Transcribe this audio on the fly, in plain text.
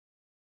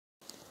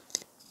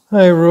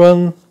Hi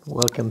everyone,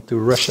 welcome to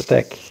Rush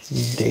Attack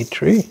Day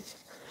 3.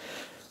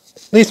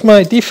 At least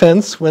my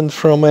defense went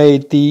from a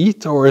D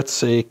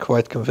towards a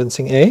quite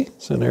convincing A,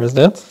 so there's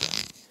that.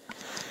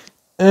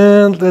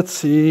 And let's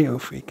see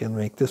if we can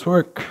make this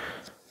work.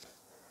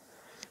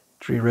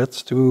 3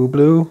 reds, 2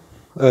 blue,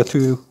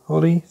 2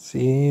 holy,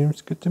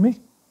 seems good to me.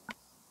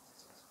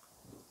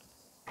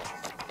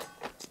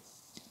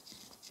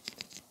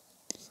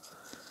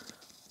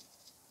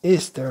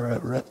 Is there a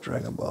red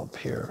dragon bomb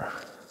here?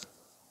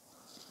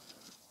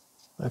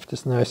 I have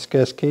this nice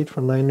cascade for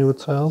 9 new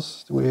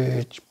tiles,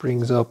 which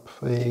brings up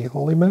a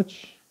holy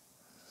match.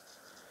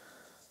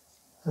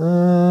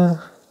 Yeah,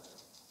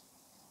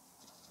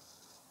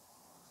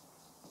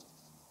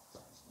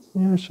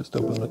 let's just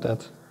open with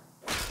that.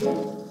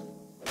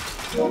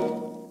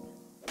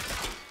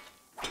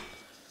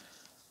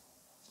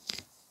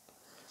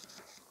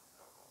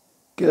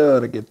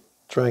 Gotta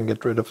try and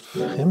get rid of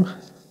him.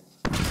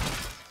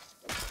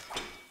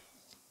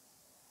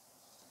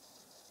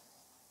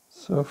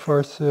 So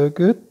far so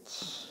good.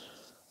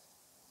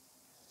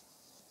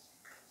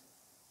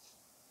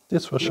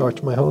 This will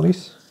charge my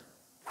holies.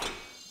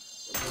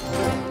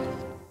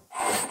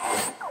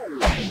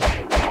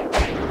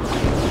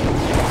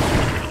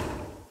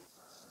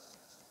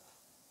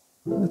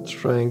 Let's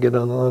try and get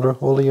another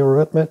holy or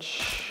red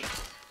match.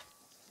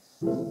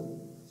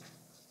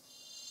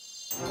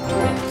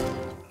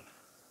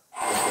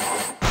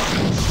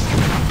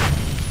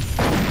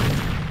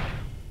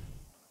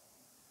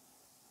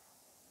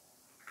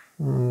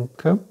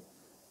 Okay.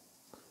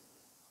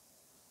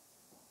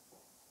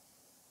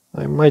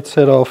 I might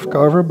set off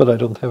Carver, but I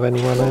don't have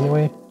anyone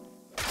anyway.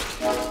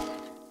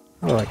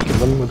 Alright,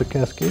 kill him with the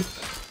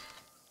cascades.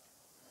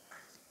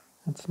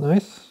 That's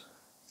nice.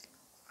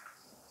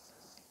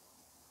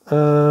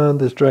 And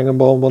this Dragon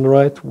Bomb on the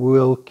right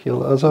will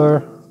kill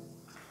Azar.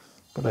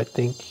 But I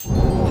think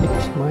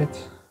Tix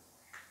might.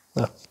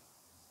 No.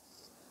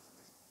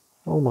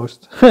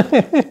 Almost.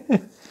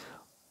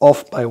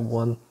 Off by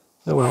 1.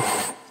 Oh well.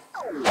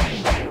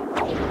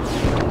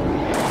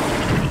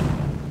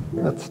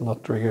 Let's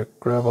not trigger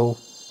gravel.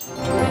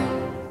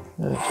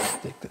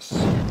 Just take this.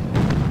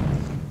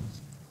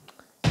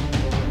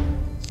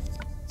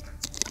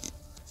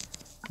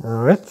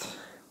 Alright.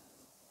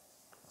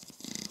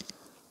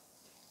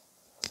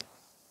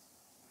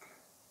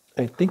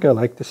 I think I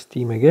like this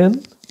team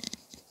again.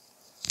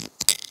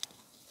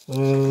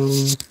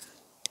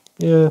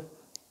 Yeah.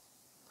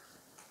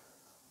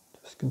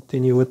 Just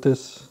continue with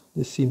this.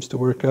 This seems to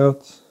work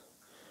out.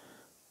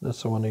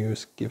 That's the one I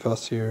use give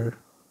us here.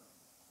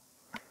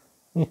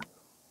 Yeah.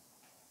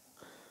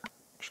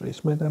 Actually,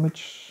 is my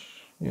damage?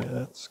 Yeah,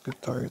 that's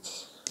good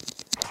targets.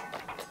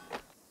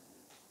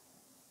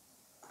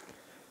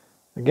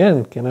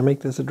 Again, can I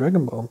make this a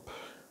Dragon Bomb?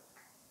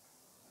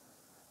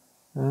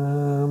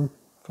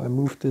 If I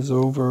move this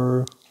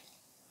over,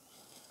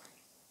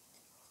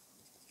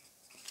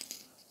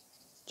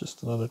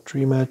 just another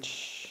 3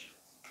 match.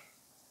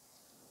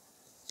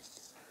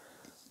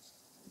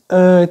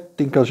 I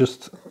think I'll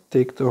just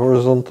take the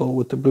horizontal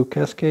with the blue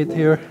cascade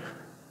here.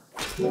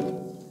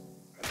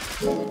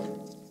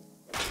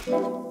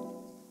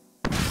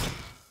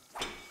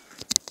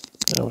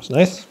 That was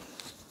nice.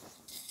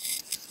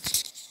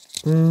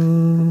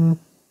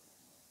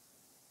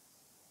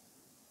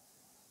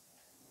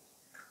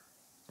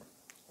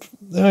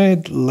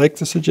 I'd like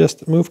to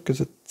suggest a move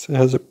because it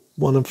has a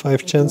 1 in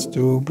 5 chance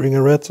to bring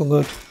a red on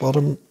the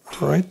bottom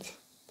right,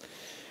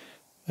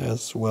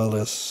 as well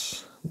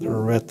as the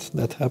red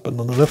that happened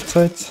on the left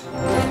side.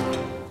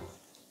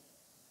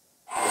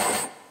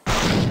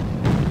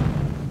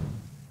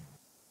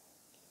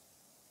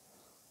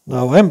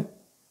 Now I'm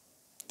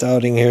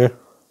doubting here.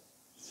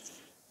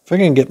 If I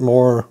can get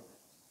more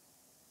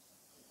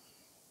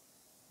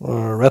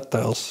red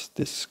tiles,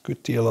 this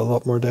could deal a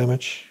lot more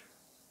damage.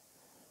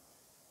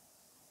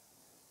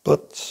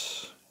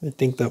 But I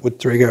think that would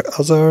trigger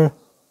Azar.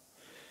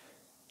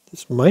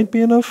 This might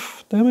be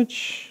enough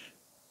damage.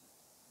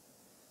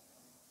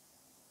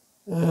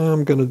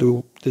 I'm gonna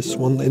do this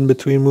one in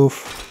between move.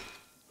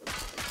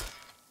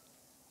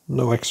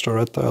 No extra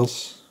red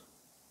tiles.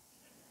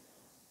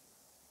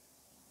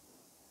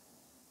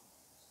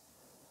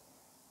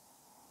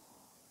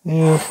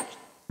 Yeah,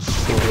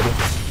 go with it.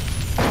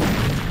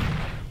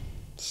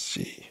 Let's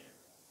see.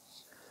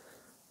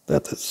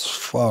 That is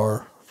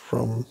far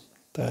from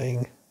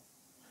dying.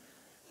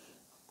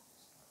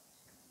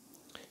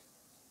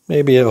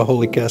 Maybe a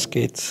holy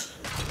cascade.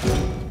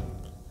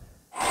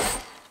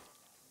 I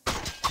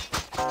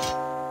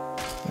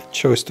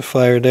chose to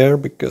fire there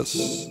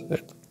because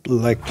I'd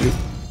like to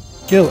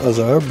kill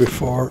Azar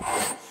before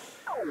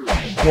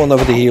one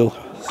of the heals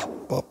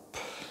pop.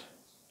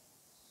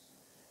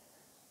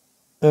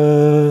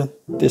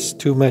 This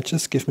 2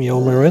 matches give me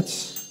all my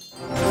reds.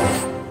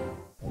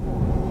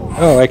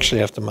 Oh, I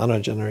actually have the mana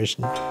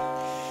generation.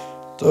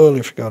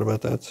 Totally forgot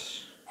about that.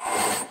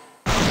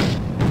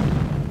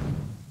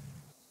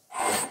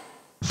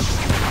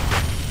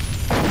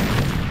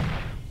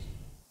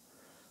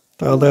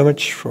 Tile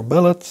damage for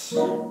Bellet.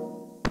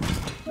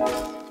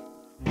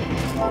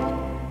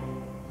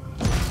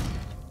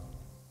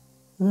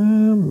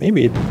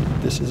 Maybe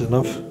this is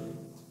enough.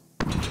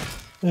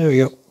 There we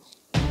go.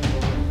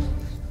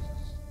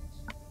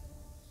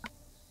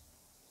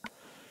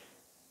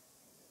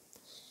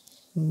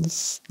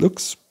 This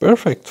looks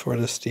perfect for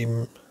this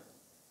team.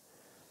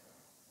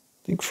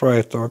 I think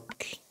Friar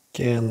Talk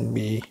can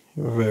be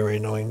very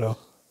annoying though.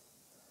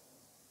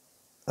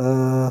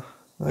 I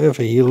have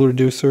a heal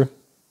reducer.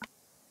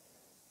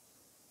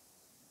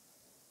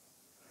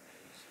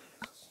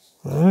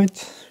 Alright,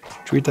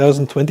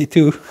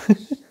 3022.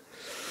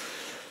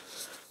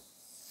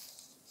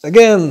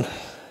 Again,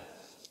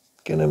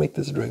 can I make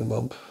this Dragon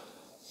Bomb?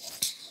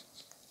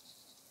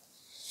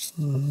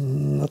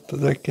 Not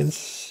that I can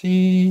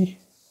see.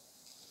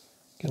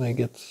 Can I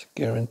get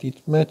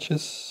guaranteed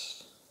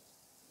matches?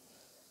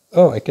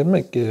 Oh, I can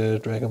make a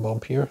Dragon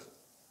Bomb here.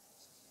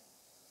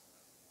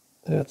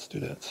 Let's do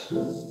that.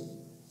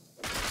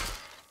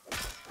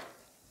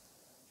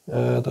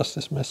 Does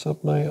this mess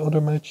up my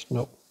other match?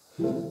 No.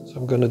 So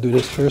I'm gonna do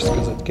this first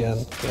because it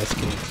can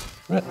cascade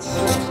rats.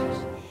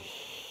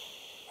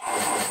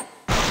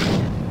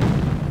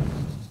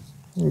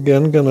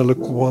 Again, gonna look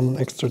one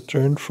extra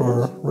turn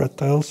for red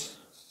tiles.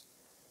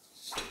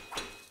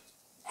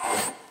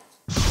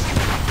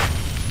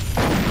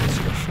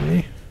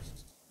 Carefully.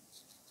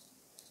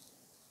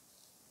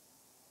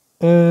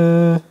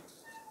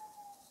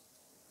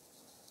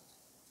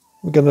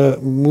 I'm gonna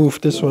move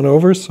this one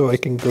over so I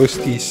can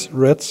ghost these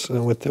reds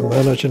with the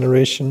mana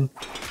generation.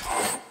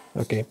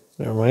 Okay,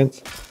 never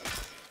mind.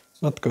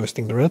 Not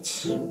ghosting the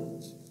reds.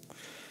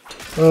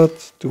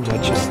 But 2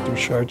 matches to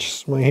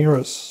charge my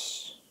heroes.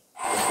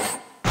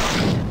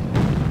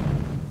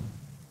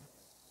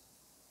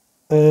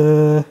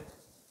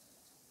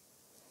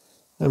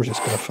 I'm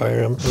just gonna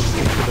fire him and take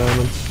the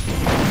diamonds.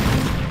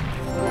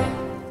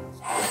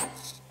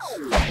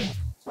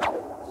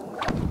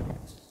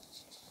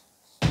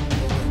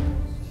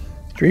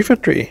 3 for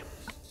 3.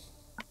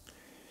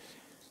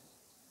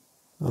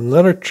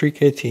 Another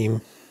 3k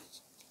team.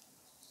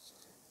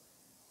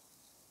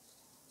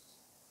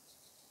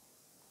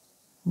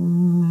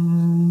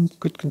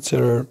 Could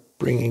consider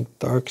bringing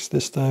Darks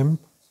this time.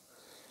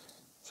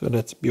 So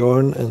that's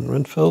Bjorn and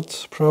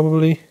Renfeld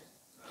probably.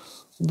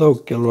 Though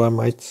Gilroy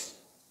might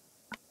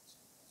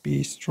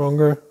be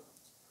stronger.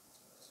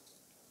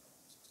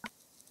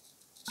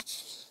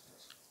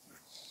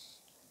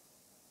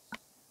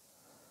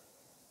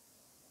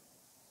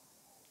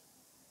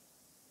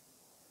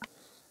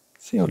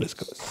 See how this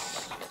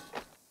goes.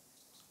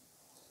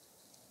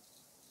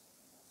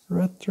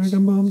 Red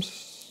Dragon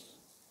Bombs?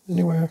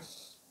 Anywhere?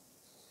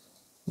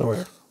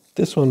 Nowhere.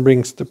 This one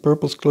brings the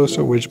purples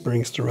closer, which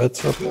brings the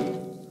reds up.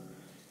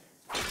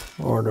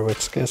 Or the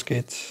reds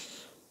cascade.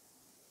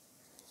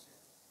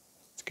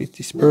 Let's get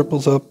these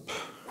purples up.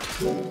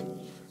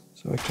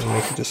 So I can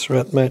make this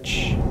red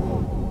match.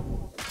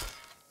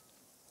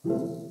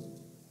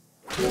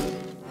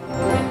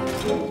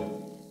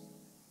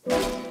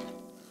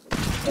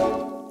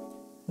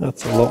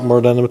 That's a lot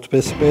more than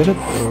anticipated,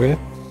 but okay.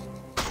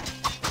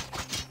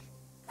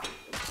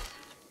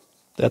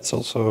 That's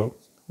also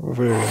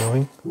very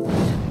annoying.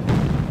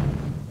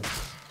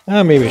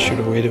 Maybe I should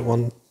have waited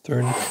one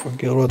turn for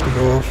Gilrod to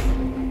go off.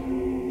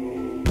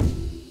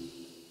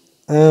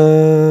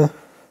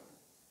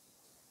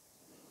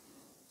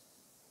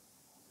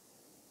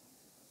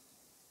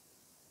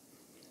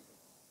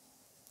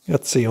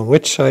 Let's see, on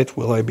which side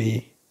will I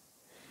be?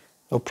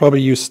 I'll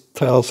probably use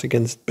tiles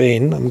against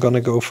Bane. I'm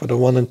gonna go for the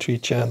 1 in 3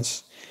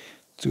 chance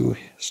to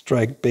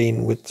strike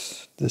Bane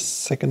with this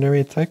secondary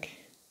attack.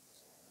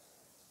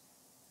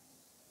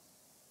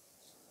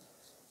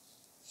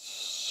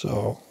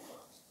 So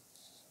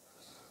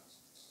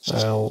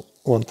I'll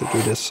want to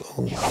do this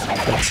on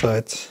that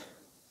side.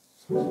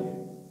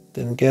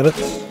 Didn't get it.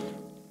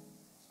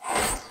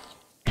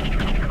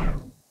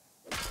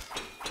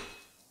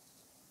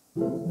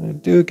 I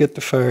do get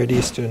to fire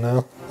these two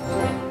now.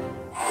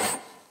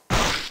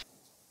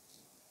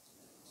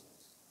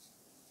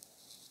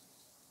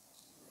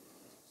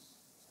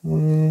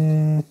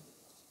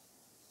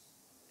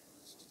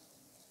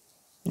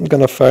 I'm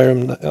gonna fire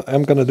him.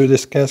 I'm gonna do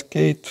this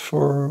cascade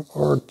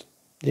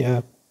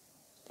yeah.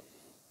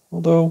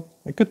 Although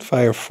I could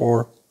fire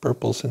 4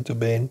 purples into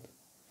Bane.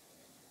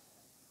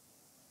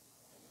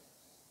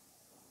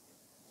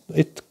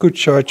 It could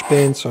charge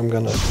Bane, so I'm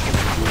gonna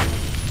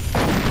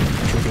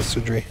trigger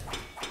Sudri.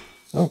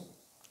 Oh,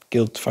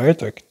 killed Fire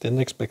Tuck. Didn't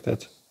expect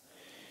that.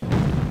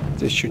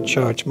 This should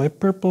charge my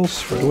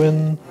purples for the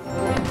win.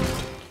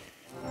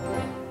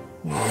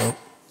 There we go.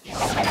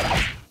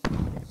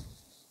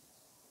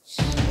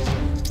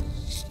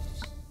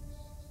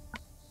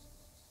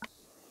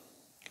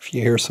 If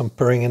you hear some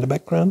purring in the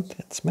background,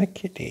 it's my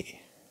kitty.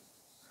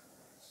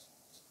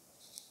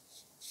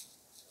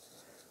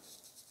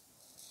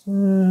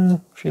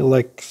 Feel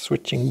like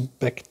switching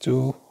back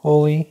to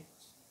Holy.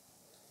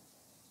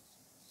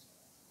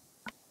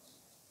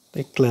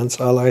 They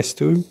cleanse allies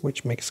too,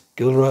 which makes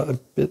Gilra a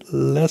bit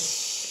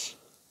less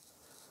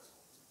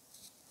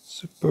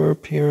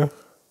superb here.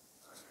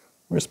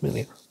 Where's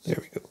Millia? There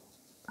we go.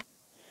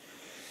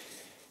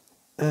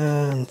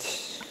 And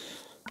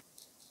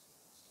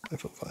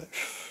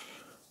 505.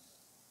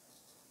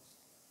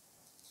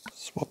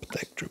 Swap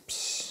attack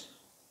troops.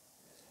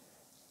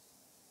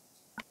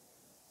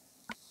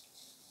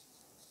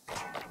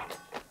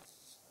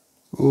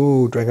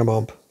 Ooh, Dragon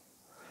Bomb.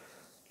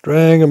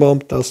 Dragon Bomb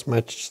does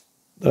mess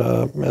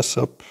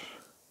up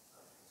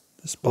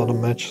this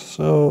bottom match,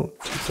 so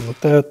something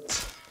like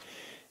that.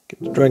 Get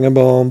the Dragon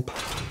Bomb.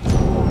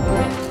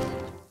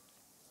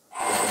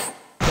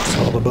 Press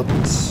all the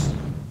buttons.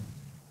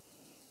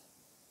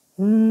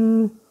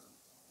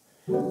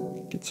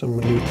 Get some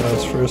new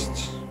tiles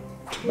first.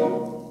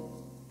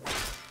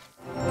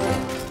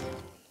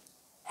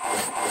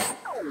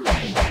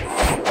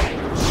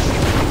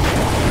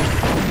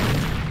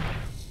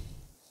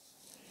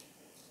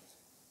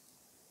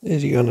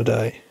 Is he gonna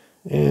die?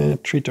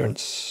 3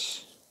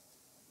 turns.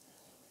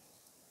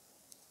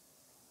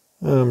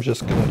 I'm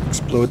just gonna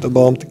explode the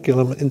bomb to kill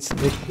him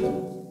instantly.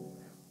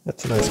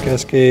 That's a nice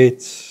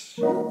cascade.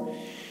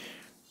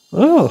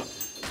 Oh!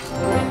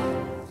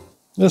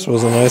 This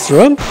was a nice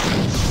run.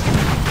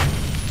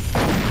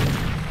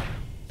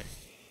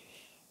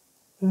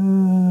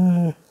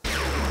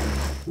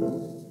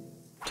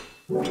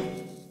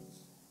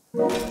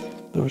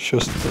 That was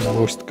just the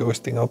most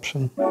ghosting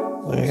option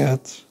I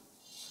had.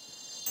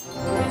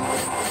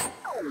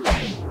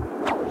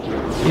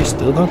 He's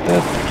still not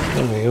dead.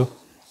 There we go.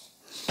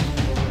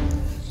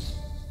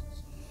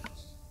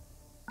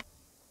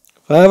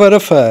 5 out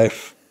of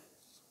 5.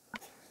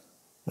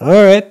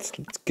 Alright,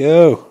 let's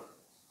go.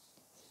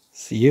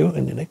 See you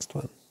in the next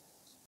one.